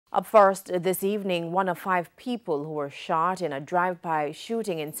Up first this evening, one of 5 people who were shot in a drive-by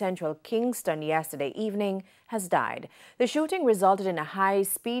shooting in Central Kingston yesterday evening has died. The shooting resulted in a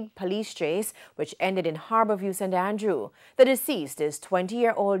high-speed police chase which ended in Harbourview, St. Andrew. The deceased is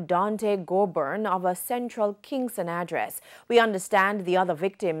 20-year-old Dante Goburn of a Central Kingston address. We understand the other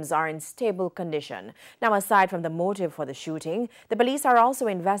victims are in stable condition. Now, aside from the motive for the shooting, the police are also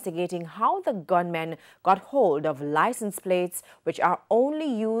investigating how the gunmen got hold of license plates which are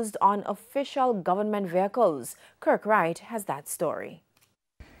only used on official government vehicles. Kirk Wright has that story.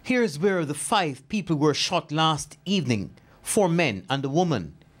 Here's where the 5 people were shot last evening, 4 men and a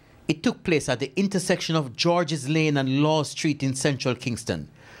woman. It took place at the intersection of George's Lane and Law Street in Central Kingston.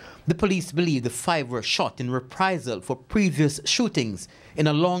 The police believe the 5 were shot in reprisal for previous shootings in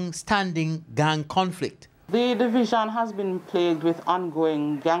a long-standing gang conflict. The division has been plagued with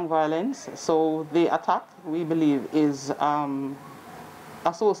ongoing gang violence, so the attack, we believe, is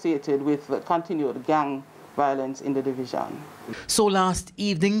associated with the continued gang violence in the division. So last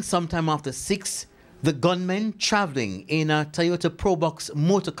evening, sometime after 6, the gunmen traveling in a Toyota Probox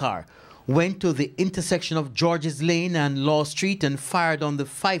motorcar went to the intersection of George's Lane and Law Street and fired on the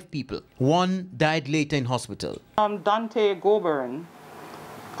 5 people. 1 died later in hospital. Dante Goburn,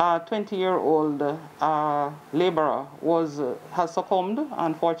 a 20-year-old laborer, has succumbed,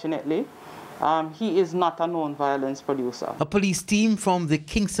 unfortunately. He is not a known violence producer. A police team from the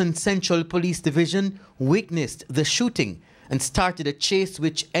Kingston Central Police Division witnessed the shooting and started a chase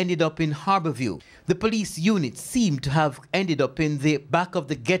which ended up in Harbourview. The police unit seemed to have ended up in the back of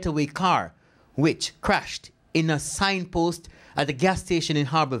the getaway car, which crashed in a signpost at the gas station in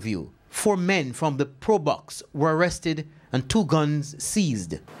Harbourview. 4 men from the Probox were arrested and 2 guns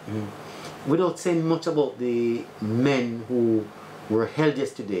seized. Without saying much about the men who were held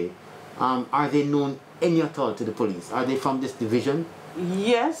yesterday, are they known any at all to the police? Are they from this division?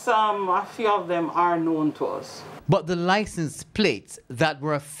 Yes, a few of them are known to us. But the license plates that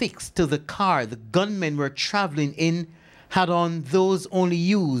were affixed to the car the gunmen were traveling in had on those only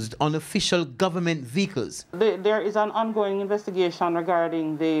used on official government vehicles. There is an ongoing investigation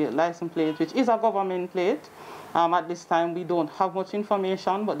regarding the license plate, which is a government plate. At this time, we don't have much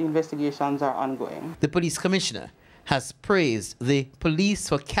information, but the investigations are ongoing. The police commissioner has praised the police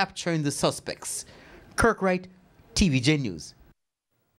for capturing the suspects. Kirk Wright, TVJ News.